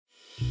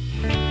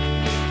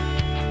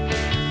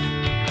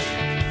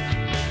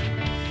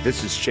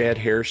This is Chad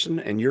Harrison,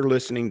 and you're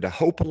listening to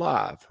Hope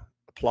Alive,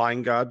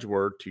 applying God's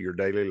Word to your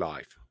daily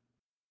life.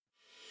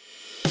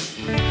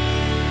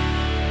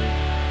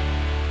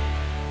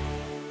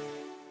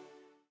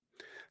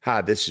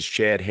 Hi, this is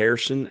Chad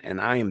Harrison, and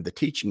I am the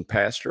teaching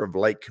pastor of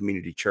Lake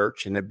Community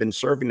Church and have been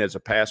serving as a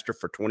pastor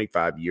for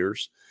 25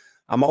 years.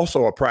 I'm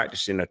also a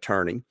practicing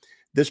attorney.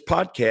 This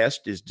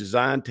podcast is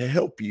designed to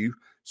help you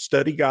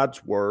study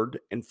God's Word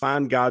and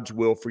find God's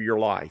will for your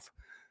life.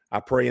 I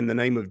pray in the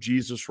name of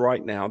Jesus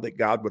right now that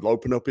God would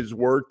open up His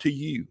Word to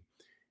you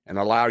and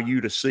allow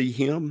you to see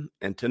Him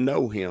and to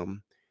know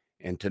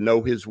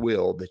His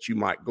will, that you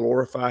might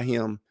glorify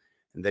Him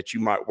and that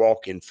you might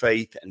walk in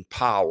faith and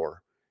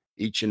power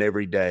each and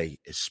every day,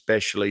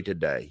 especially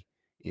today,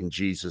 in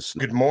Jesus'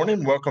 name. Good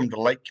morning. Welcome to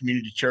Lake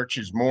Community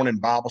Church's morning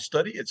Bible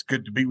study. It's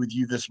good to be with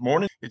you this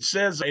morning. It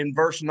says in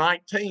verse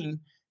 19,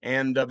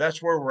 and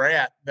that's where we're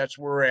at. That's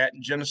where we're at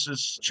in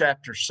Genesis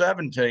chapter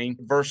 17,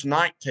 verse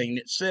 19.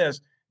 It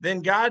says,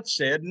 then God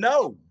said,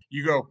 no.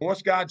 You go,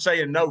 what's God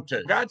saying no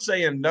to? God's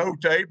saying no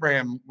to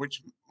Abraham,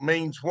 which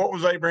means what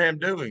was Abraham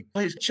doing?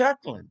 He's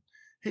chuckling.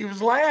 He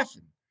was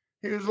laughing.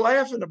 He was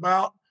laughing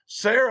about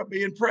Sarah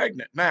being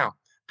pregnant. Now,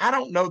 I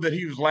don't know that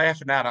he was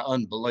laughing out of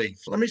unbelief.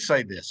 Let me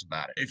say this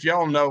about it. If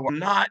y'all know,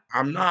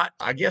 I'm not,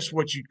 I guess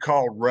what you'd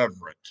call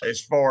reverent as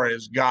far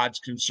as God's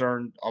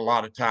concerned a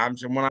lot of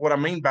times. And what I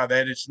mean by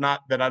that, it's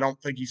not that I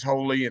don't think he's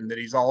holy and that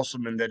he's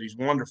awesome and that he's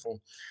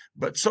wonderful,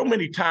 but so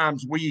many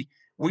times we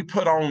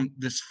put on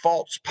this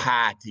false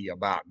piety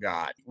about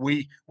God.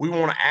 We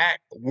want to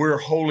act we're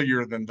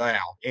holier than thou.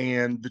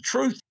 And the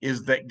truth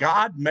is that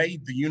God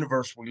made the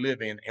universe we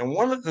live in. And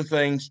one of the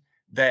things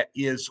that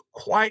is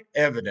quite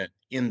evident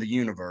in the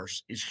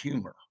universe is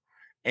humor.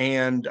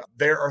 And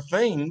there are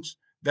things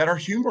that are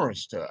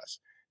humorous to us.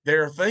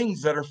 There are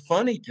things that are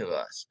funny to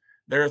us.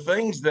 There are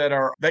things that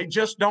they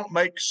just don't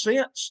make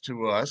sense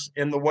to us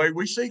in the way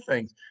we see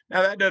things.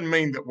 Now, that doesn't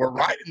mean that we're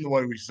right in the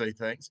way we see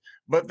things,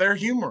 but they're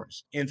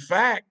humorous. In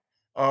fact,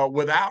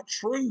 without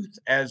truth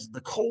as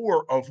the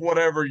core of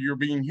whatever you're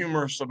being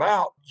humorous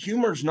about,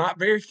 humor's not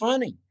very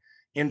funny.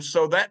 And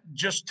so that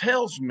just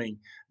tells me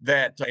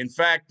that, in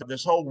fact,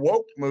 this whole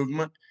woke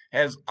movement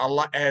has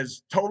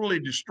totally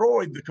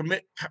destroyed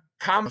the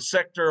comic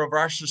sector of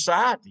our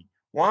society.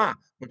 Why?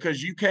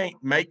 Because you can't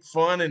make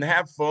fun and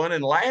have fun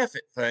and laugh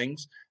at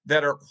things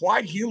that are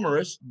quite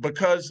humorous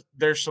because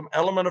there's some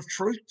element of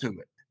truth to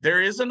it.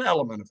 There is an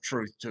element of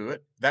truth to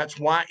it. That's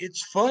why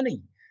it's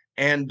funny.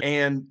 And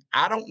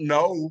I don't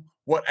know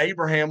what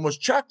Abraham was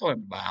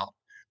chuckling about,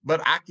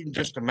 but I can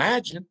just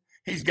imagine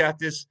he's got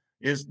this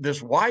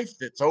wife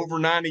that's over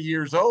 90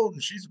 years old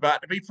and she's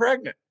about to be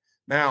pregnant.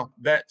 Now,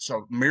 that's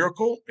a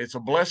miracle. It's a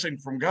blessing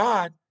from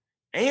God.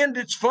 And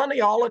it's funny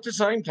all at the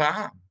same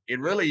time. It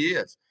really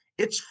is.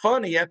 It's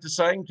funny at the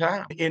same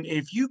time. And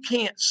if you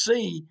can't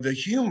see the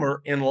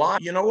humor in life,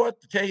 you know what?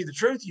 To tell you the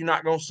truth, you're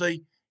not going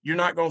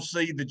to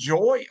see the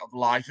joy of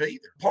life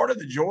either. Part of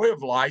the joy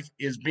of life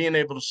is being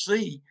able to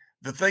see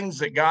the things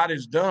that God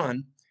has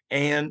done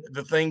and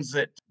the things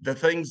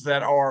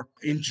that are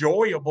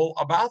enjoyable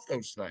about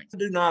those things. I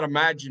do not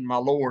imagine my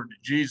Lord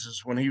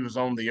Jesus, when he was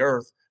on the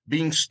earth,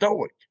 being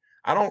stoic.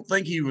 I don't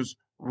think he was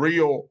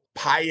real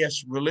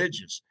pious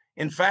religious.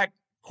 In fact,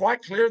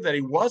 quite clear that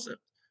he wasn't,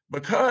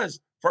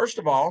 because first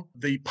of all,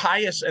 the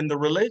pious and the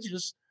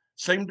religious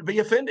seem to be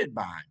offended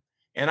by him.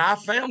 And I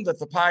found that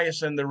the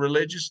pious and the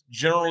religious,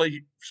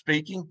 generally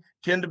speaking,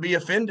 tend to be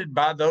offended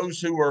by those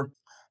who are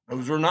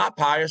not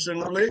pious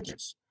and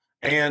religious.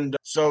 And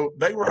so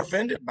they were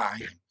offended by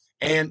him.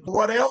 And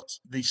what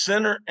else? The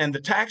sinner and the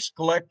tax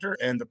collector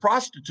and the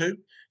prostitute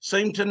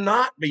seemed to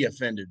not be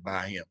offended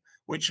by him,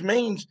 which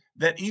means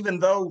that even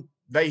though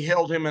they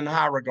held him in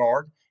high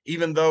regard,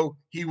 even though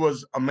he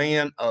was a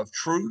man of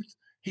truth,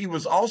 he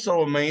was also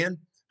a man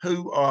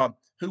who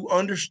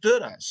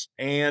understood us.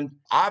 And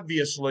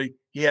obviously,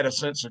 he had a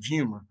sense of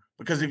humor,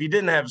 because if he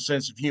didn't have a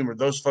sense of humor,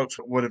 those folks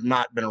would have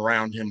not been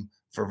around him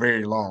for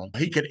very long.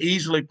 He could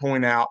easily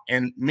point out,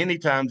 and many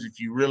times if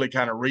you really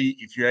kind of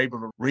if you're able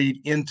to read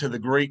into the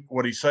Greek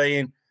what he's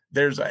saying,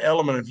 there's an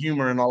element of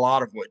humor in a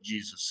lot of what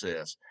Jesus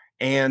says.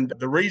 And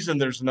the reason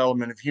there's an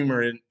element of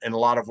humor in a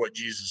lot of what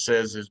Jesus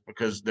says is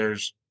because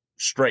there's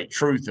straight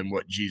truth in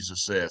what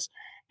Jesus says.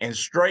 And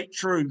straight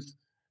truth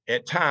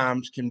at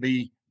times can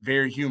be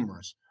very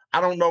humorous. I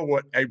don't know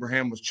what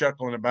Abraham was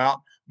chuckling about,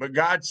 but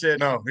God said,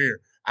 no, here.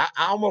 I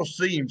almost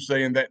see him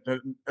saying that.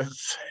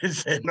 He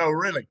said, no,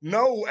 really.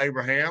 No,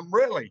 Abraham,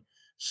 really.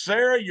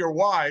 Sarah, your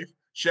wife,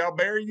 shall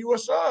bear you a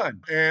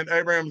son. And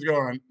Abraham's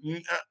going,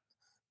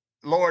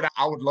 Lord,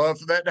 I would love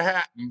for that to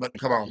happen, but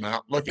come on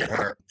now, look at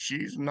her.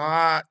 She's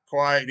not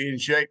quite in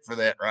shape for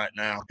that right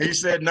now. He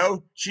said,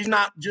 no, she's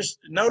not. Just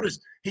notice,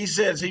 he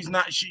says she's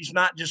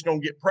not just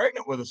going to get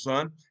pregnant with a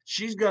son.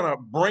 She's going to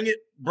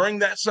bring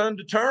that son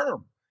to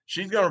term.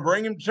 She's going to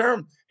bring him to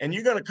term, and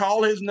you're going to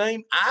call his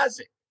name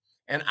Isaac.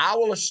 And I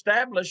will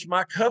establish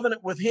my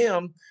covenant with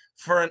him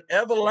for an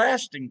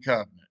everlasting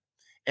covenant,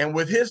 and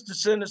with his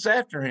descendants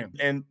after him.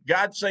 And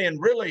God's saying,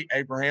 really,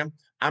 Abraham,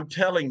 I'm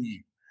telling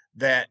you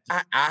that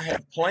I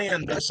have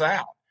planned this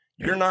out.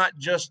 You're not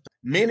just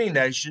many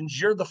nations,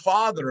 you're the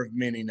father of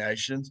many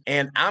nations.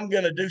 And I'm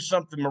going to do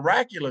something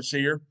miraculous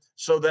here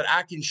so that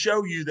I can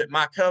show you that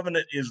my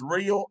covenant is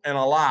real and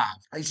alive.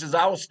 He says,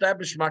 I will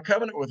establish my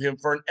covenant with him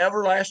for an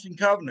everlasting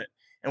covenant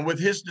and with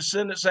his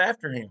descendants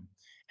after him.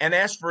 And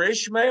as for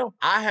Ishmael,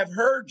 I have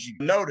heard you.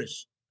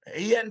 Notice,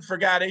 he hadn't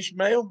forgot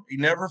Ishmael. He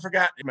never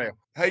forgot Ishmael.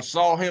 He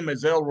saw him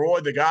as El Roi,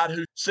 the God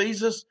who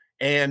sees us,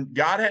 and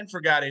God hadn't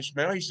forgot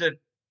Ishmael. He said,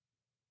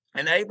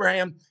 and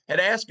Abraham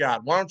had asked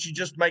God, why don't you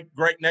just make a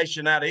great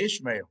nation out of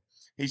Ishmael?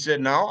 He said,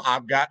 no,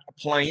 I've got a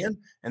plan,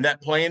 and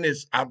that plan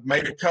is I've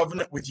made a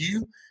covenant with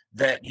you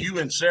that you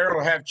and Sarah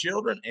will have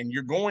children, and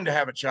you're going to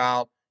have a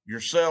child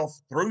yourself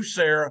through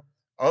Sarah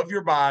of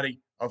your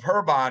body, of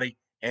her body,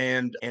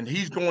 and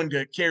he's going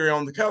to carry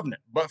on the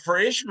covenant. But for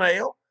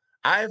Ishmael,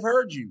 I have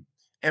heard you,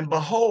 and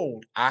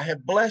behold, I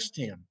have blessed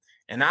him,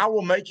 and I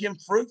will make him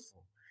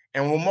fruitful,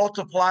 and will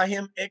multiply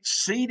him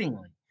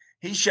exceedingly.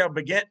 He shall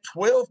beget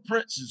 12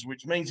 princes,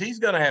 which means he's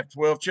going to have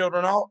 12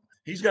 children.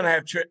 He's going to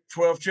have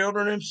 12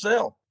 children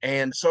himself.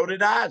 And so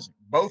did Isaac,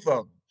 both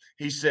of them.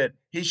 He said,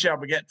 he shall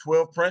beget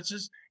 12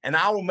 princes, and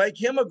I will make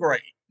him a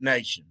great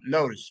nation.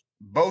 Notice,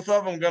 both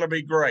of them going to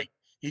be great.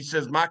 He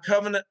says, my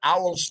covenant I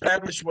will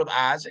establish with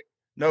Isaac.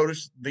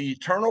 Notice the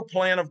eternal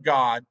plan of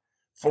God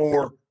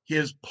for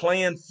his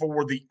plan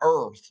for the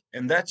earth.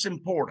 And that's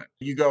important.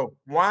 You go,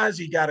 why has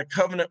he got a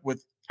covenant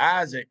with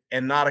Isaac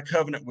and not a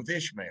covenant with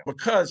Ishmael?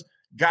 Because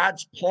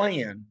God's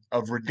plan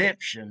of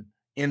redemption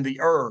in the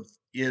earth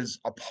is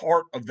a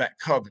part of that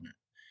covenant.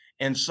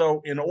 And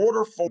so in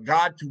order for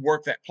God to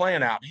work that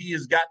plan out, he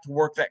has got to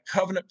work that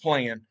covenant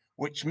plan,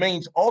 which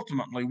means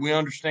ultimately we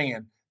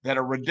understand that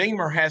a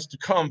redeemer has to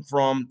come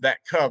from that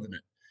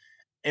covenant.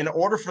 In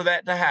order for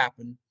that to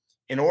happen,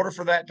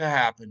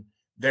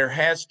 there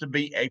has to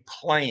be a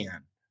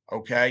plan,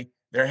 okay?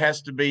 There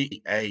has to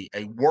be a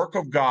work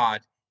of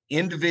God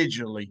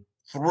individually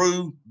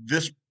through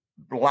this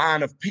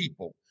line of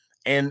people.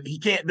 And he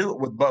can't do it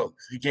with both.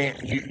 You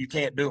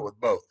can't do it with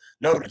both.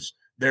 Notice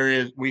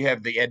we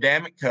have the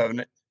Adamic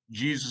covenant.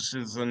 Jesus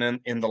is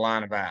in the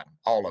line of Adam.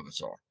 All of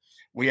us are.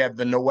 We have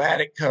the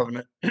Noahic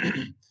covenant,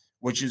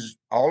 which is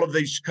all of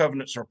these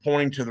covenants are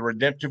pointing to the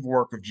redemptive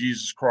work of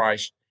Jesus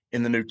Christ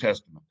in the New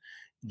Testament.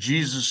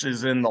 Jesus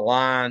is in the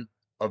line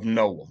of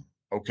Noah.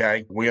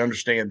 Okay, we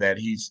understand that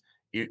he's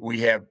in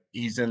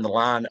the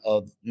line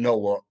of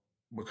Noah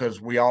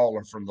because we all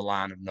are from the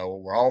line of Noah.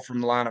 We're all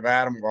from the line of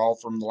Adam. We're all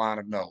from the line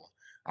of Noah.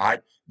 All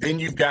right. Then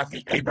you've got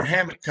the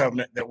Abrahamic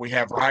covenant that we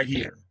have right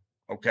here.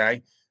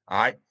 Okay. All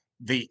right.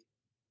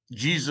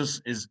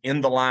 Jesus is in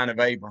the line of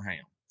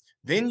Abraham.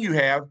 Then you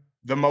have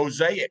the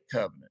Mosaic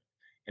covenant.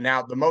 And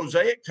now the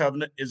Mosaic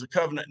covenant is a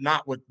covenant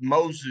not with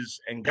Moses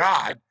and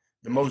God.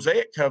 The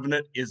Mosaic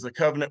covenant is the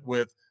covenant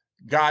with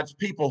God's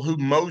people who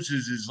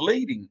Moses is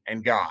leading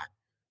and God.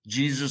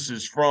 Jesus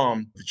is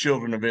from the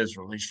children of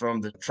Israel. He's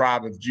from the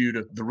tribe of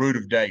Judah, the root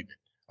of David.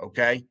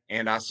 Okay.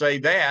 And I say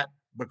that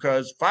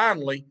because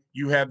finally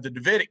you have the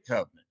Davidic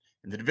covenant.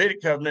 And the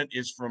Davidic covenant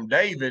is from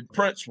David,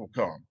 Prince will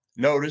come.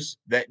 Notice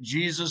that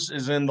Jesus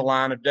is in the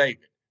line of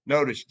David.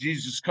 Notice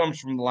Jesus comes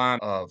from the line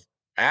of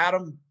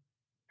Adam,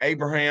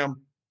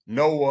 Abraham,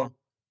 Noah,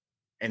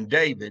 and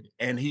David,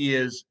 and he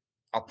is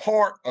a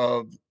part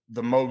of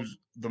the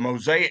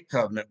Mosaic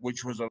covenant,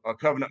 which was a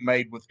covenant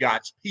made with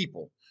God's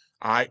people,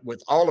 all right,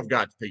 with all of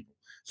God's people.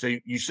 So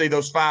you see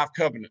those 5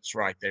 covenants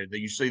right there.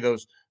 You see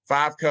those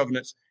 5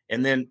 covenants,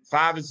 and then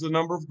 5 is the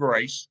number of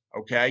grace,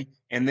 okay?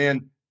 And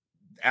then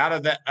out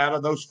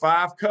of those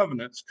 5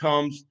 covenants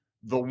comes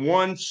the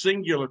one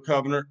singular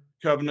covenant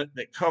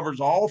that covers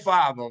all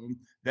 5 of them,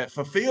 that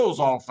fulfills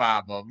all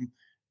 5 of them,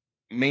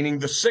 meaning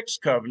the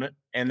 6th covenant,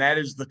 and that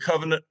is the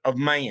covenant of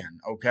man,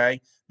 okay?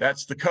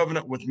 That's the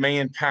covenant with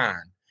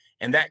mankind.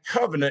 And that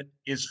covenant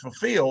is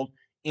fulfilled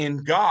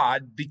in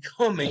God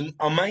becoming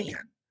a man,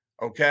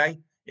 okay?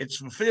 It's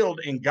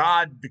fulfilled in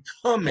God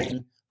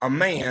becoming a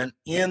man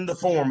in the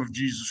form of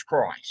Jesus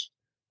Christ,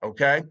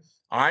 okay?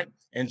 All right?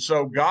 And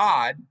so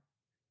God,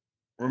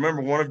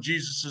 remember, one of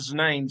Jesus's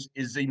names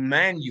is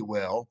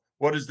Emmanuel.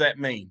 What does that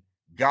mean?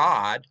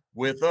 God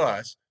with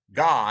us,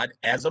 God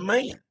as a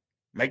man.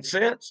 Makes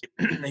sense?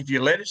 If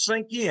you let it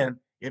sink in,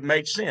 it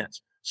makes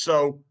sense.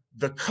 So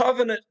the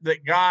covenant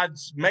that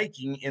God's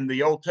making in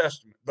the Old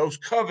Testament, those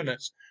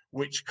covenants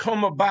which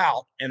come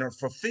about and are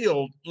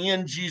fulfilled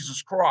in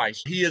Jesus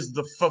Christ, he is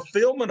the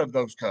fulfillment of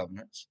those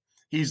covenants.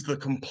 He's the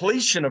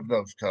completion of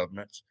those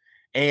covenants.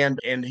 And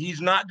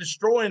he's not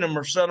destroying them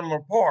or setting them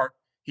apart.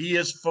 He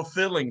is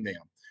fulfilling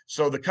them.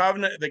 So the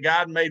covenant that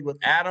God made with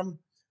Adam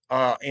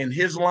and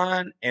his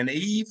line and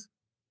Eve,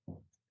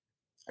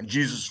 and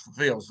Jesus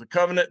fulfills. The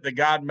covenant that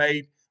God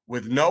made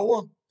with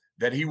Noah,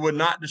 that he would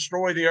not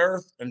destroy the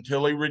earth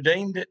until he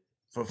redeemed it,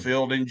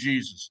 fulfilled in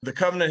Jesus. The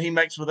covenant he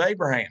makes with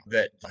Abraham,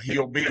 that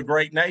he'll be a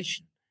great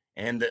nation,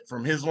 and that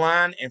from his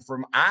line and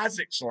from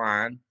Isaac's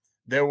line,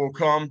 there will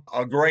come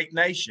a great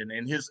nation,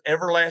 and his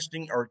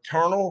everlasting or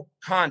eternal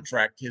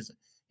contract, his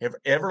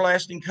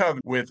everlasting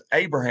covenant with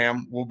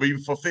Abraham will be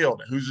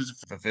fulfilled.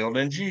 Who's fulfilled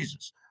in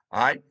Jesus?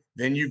 All right.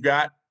 Then you've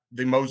got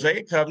the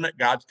Mosaic covenant,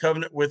 God's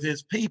covenant with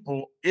his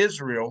people,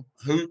 Israel,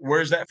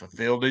 where's that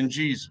fulfilled in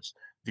Jesus?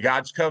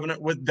 God's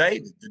covenant with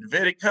David, the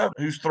Davidic covenant.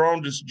 Whose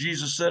throne does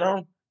Jesus sit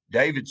on?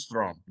 David's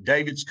throne.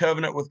 David's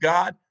covenant with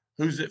God,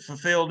 who's it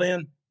fulfilled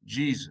in?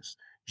 Jesus.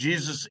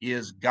 Jesus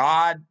is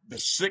God, the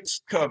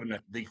sixth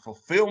covenant, the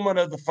fulfillment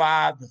of the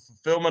five, the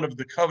fulfillment of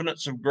the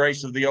covenants of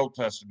grace of the Old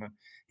Testament.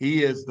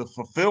 He is the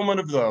fulfillment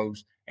of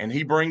those, and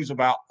he brings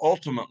about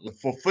ultimately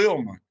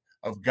fulfillment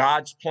of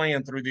God's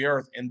plan through the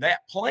earth. And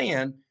that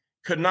plan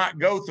could not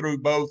go through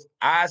both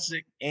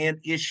Isaac and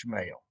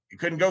Ishmael. It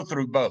couldn't go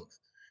through both.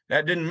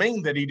 That didn't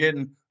mean that he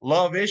didn't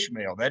love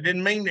Ishmael. That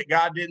didn't mean that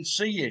God didn't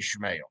see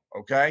Ishmael,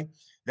 okay?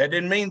 That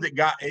didn't mean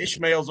that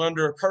Ishmael's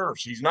under a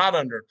curse. He's not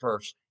under a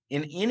curse.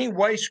 In any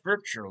way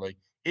scripturally,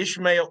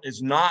 Ishmael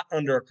is not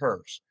under a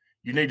curse.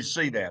 You need to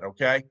see that,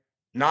 okay?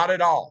 Not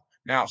at all.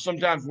 Now,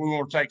 sometimes we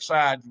want to take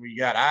sides. We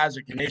got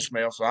Isaac and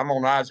Ishmael, so I'm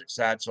on Isaac's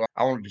side, so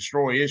I want to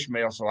destroy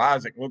Ishmael so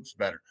Isaac looks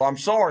better. Well, I'm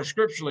sorry,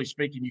 scripturally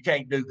speaking, you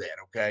can't do that,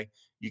 okay?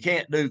 You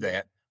can't do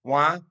that.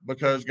 Why?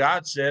 Because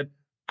God said,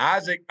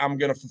 Isaac, I'm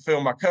going to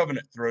fulfill my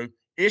covenant through.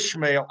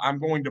 Ishmael, I'm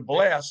going to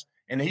bless,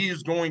 and he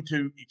is going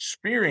to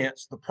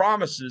experience the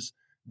promises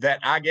that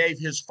I gave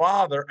his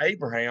father,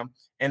 Abraham,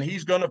 and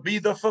he's going to be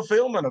the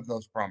fulfillment of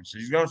those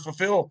promises. He's going to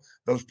fulfill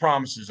those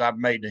promises I've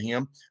made to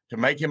him to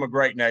make him a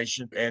great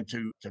nation and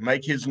to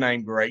make his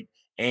name great.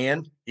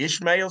 And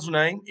Ishmael's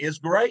name is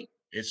great.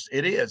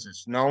 It is.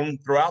 It's known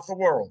throughout the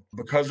world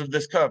because of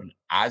this covenant.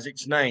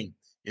 Isaac's name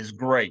is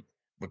great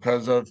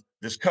because of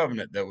this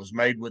covenant that was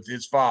made with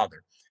his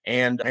father.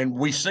 And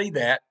we see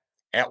that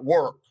at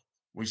work.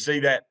 We see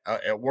that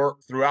at work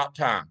throughout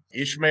time.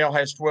 Ishmael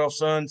has 12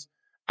 sons.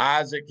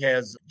 Isaac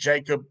has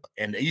Jacob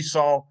and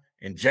Esau,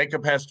 and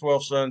Jacob has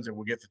 12 sons, and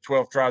we'll get the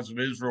 12 tribes of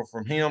Israel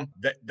from him.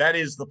 That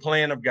is the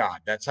plan of God.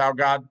 That's how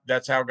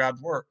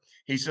God's work.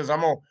 He says,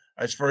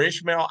 as for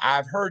Ishmael,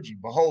 I've heard you.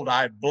 Behold,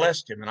 I have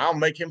blessed him, and I'll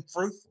make him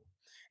fruitful,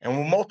 and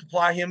will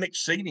multiply him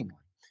exceedingly.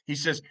 He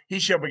says, he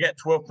shall beget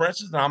 12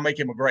 princes, and I'll make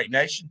him a great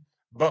nation.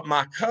 But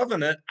my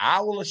covenant I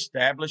will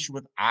establish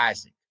with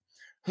Isaac,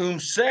 whom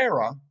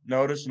Sarah,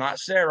 notice not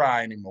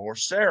Sarai anymore,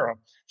 Sarah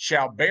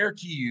shall bear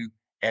to you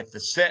at the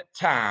set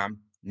time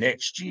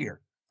next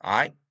year. All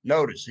right.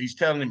 Notice he's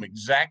telling him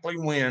exactly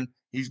when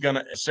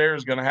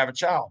Sarah's going to have a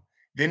child.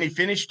 Then he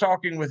finished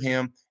talking with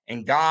him,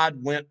 and God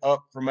went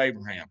up from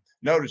Abraham.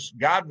 Notice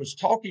God was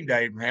talking to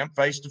Abraham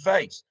face to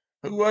face.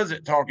 Who was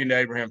it talking to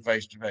Abraham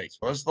face to face?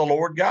 Well, it's the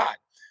Lord God.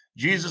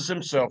 Jesus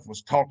himself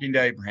was talking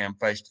to Abraham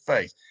face to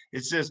face.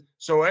 It says,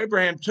 so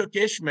Abraham took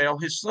Ishmael,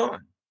 his son,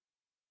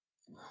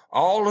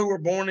 all who were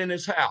born in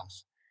his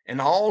house, and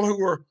all who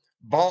were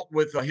bought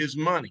with his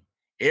money,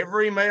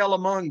 every male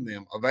among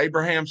them of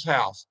Abraham's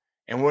house.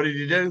 And what did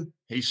he do?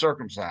 He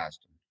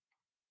circumcised him.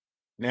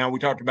 Now, we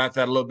talked about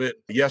that a little bit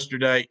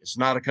yesterday. It's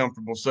not a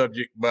comfortable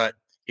subject, but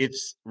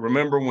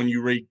remember when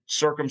you read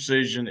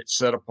circumcision, it's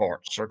set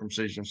apart.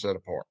 Circumcision set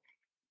apart.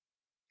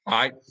 All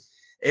right.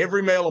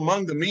 Every male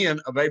among the men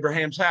of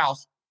Abraham's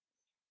house,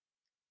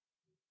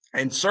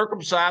 and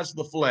circumcised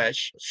the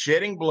flesh,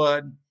 shedding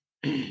blood,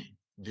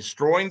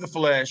 destroying the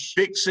flesh,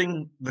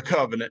 fixing the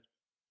covenant.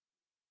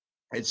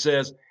 It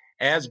says,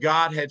 as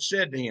God had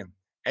said to him.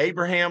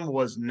 Abraham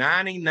was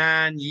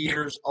 99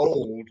 years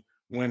old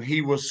when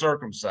he was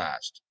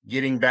circumcised,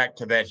 getting back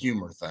to that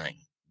humor thing.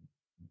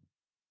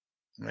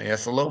 I mean,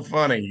 that's a little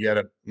funny, you got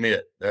to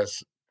admit.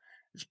 It's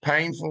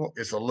painful.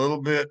 It's a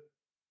little bit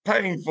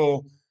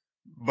painful,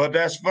 but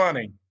that's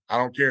funny. I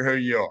don't care who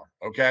you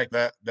are, okay?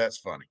 That's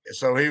funny.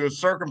 So he was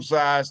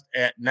circumcised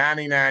at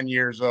 99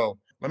 years old.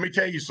 Let me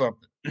tell you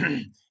something.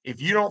 If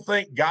you don't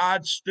think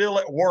God's still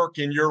at work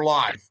in your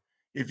life,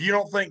 if you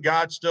don't think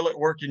God's still at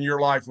work in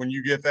your life when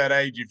you get that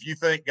age, if you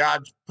think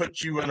God's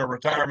put you in a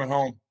retirement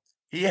home,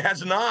 he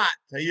has not.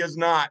 He has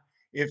not.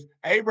 If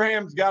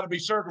Abraham's got to be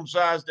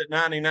circumcised at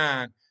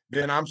 99,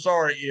 then I'm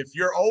sorry. If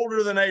you're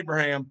older than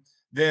Abraham,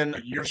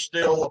 then you're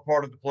still a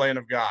part of the plan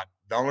of God.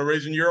 The only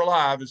reason you're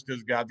alive is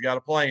because God's got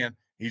a plan.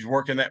 He's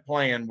working that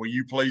plan. Will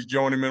you please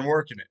join him in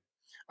working it?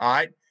 All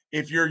right.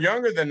 If you're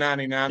younger than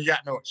 99, you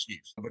got no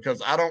excuse, because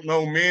I don't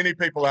know many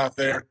people out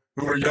there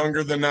who are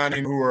younger than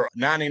 90, who are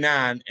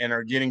 99 and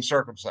are getting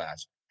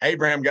circumcised.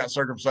 Abraham got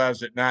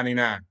circumcised at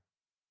 99.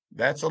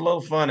 That's a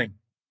little funny.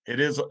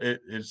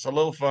 It's a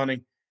little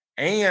funny.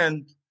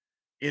 And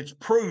it's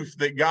proof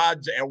that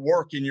God's at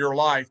work in your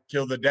life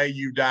till the day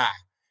you die.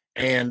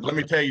 And let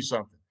me tell you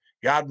something.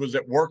 God was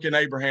at work in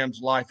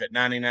Abraham's life at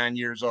 99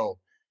 years old.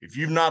 If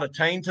you've not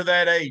attained to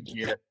that age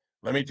yet,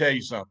 let me tell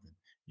you something.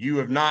 You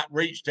have not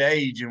reached the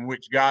age in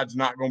which God's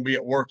not going to be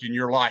at work in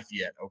your life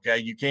yet, okay?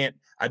 You can't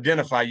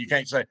identify. You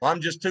can't say, well,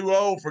 I'm just too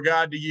old for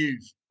God to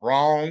use.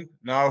 Wrong.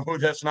 No,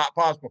 that's not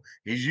possible.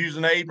 He's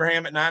using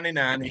Abraham at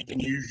 99. He can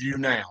use you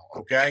now,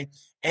 okay?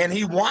 And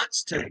he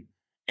wants to.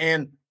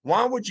 And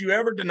why would you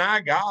ever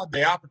deny God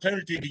the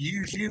opportunity to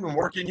use you and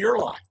work in your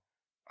life?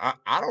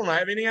 I don't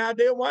have any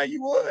idea why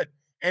you would.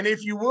 And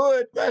if you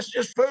would, that's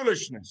just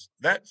foolishness.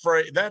 That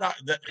phrase, that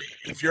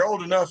if you're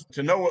old enough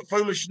to know what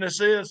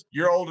foolishness is,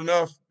 you're old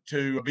enough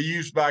to be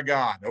used by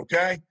God,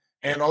 okay?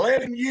 and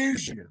let him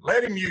use you.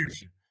 Let him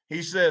use you.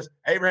 He says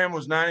Abraham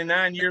was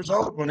 99 years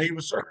old when he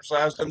was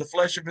circumcised in the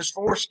flesh of his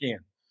foreskin.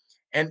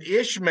 And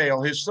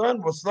Ishmael, his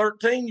son, was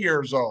 13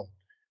 years old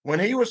when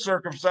he was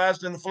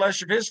circumcised in the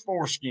flesh of his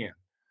foreskin.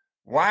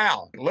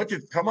 Wow.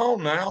 Come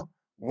on now.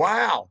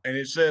 Wow. And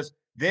it says,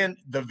 then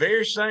the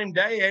very same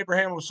day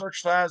Abraham was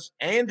circumcised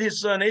and his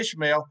son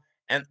Ishmael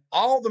and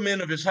all the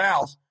men of his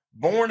house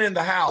born in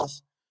the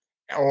house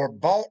or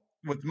bought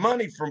with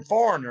money from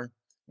foreigner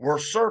were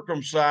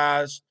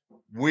circumcised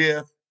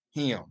with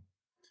him.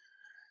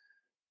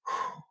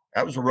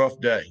 That was a rough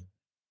day.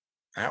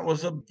 It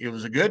was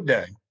a good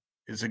day.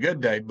 It's a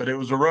good day, but it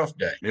was a rough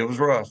day. It was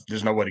rough.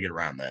 There's no way to get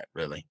around that,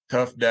 really.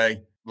 Tough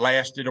day.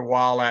 Lasted a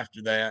while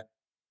after that.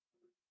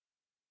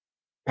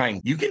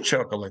 Pain. You can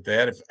chuckle at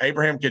that. If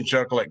Abraham can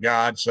chuckle at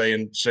God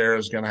saying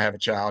Sarah's going to have a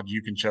child,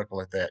 you can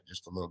chuckle at that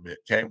just a little bit,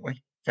 can't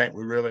we? Can't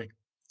we really?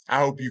 I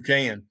hope you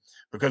can,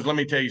 because let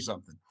me tell you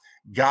something.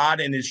 God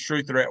and his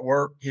truth are at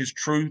work. His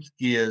truth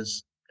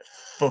is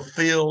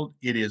fulfilled.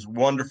 It is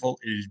wonderful.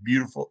 It is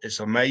beautiful. It's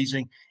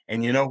amazing.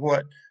 And you know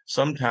what?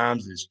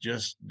 Sometimes it's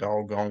just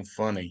doggone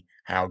funny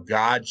how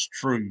God's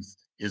truth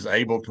is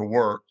able to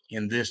work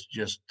in this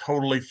just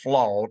totally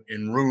flawed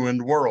and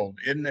ruined world,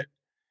 isn't it?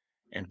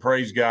 And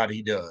praise God,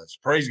 he does.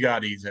 Praise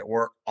God, he's at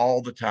work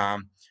all the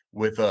time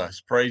with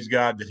us. Praise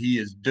God that he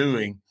is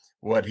doing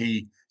what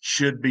he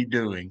should be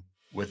doing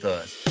with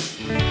us.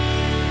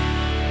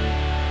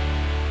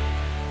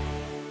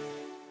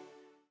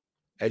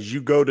 As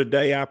you go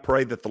today, I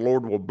pray that the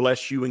Lord will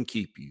bless you and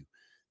keep you,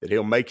 that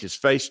he'll make his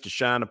face to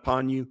shine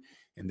upon you,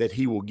 and that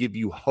he will give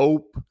you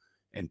hope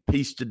and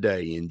peace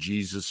today in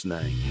Jesus'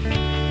 name.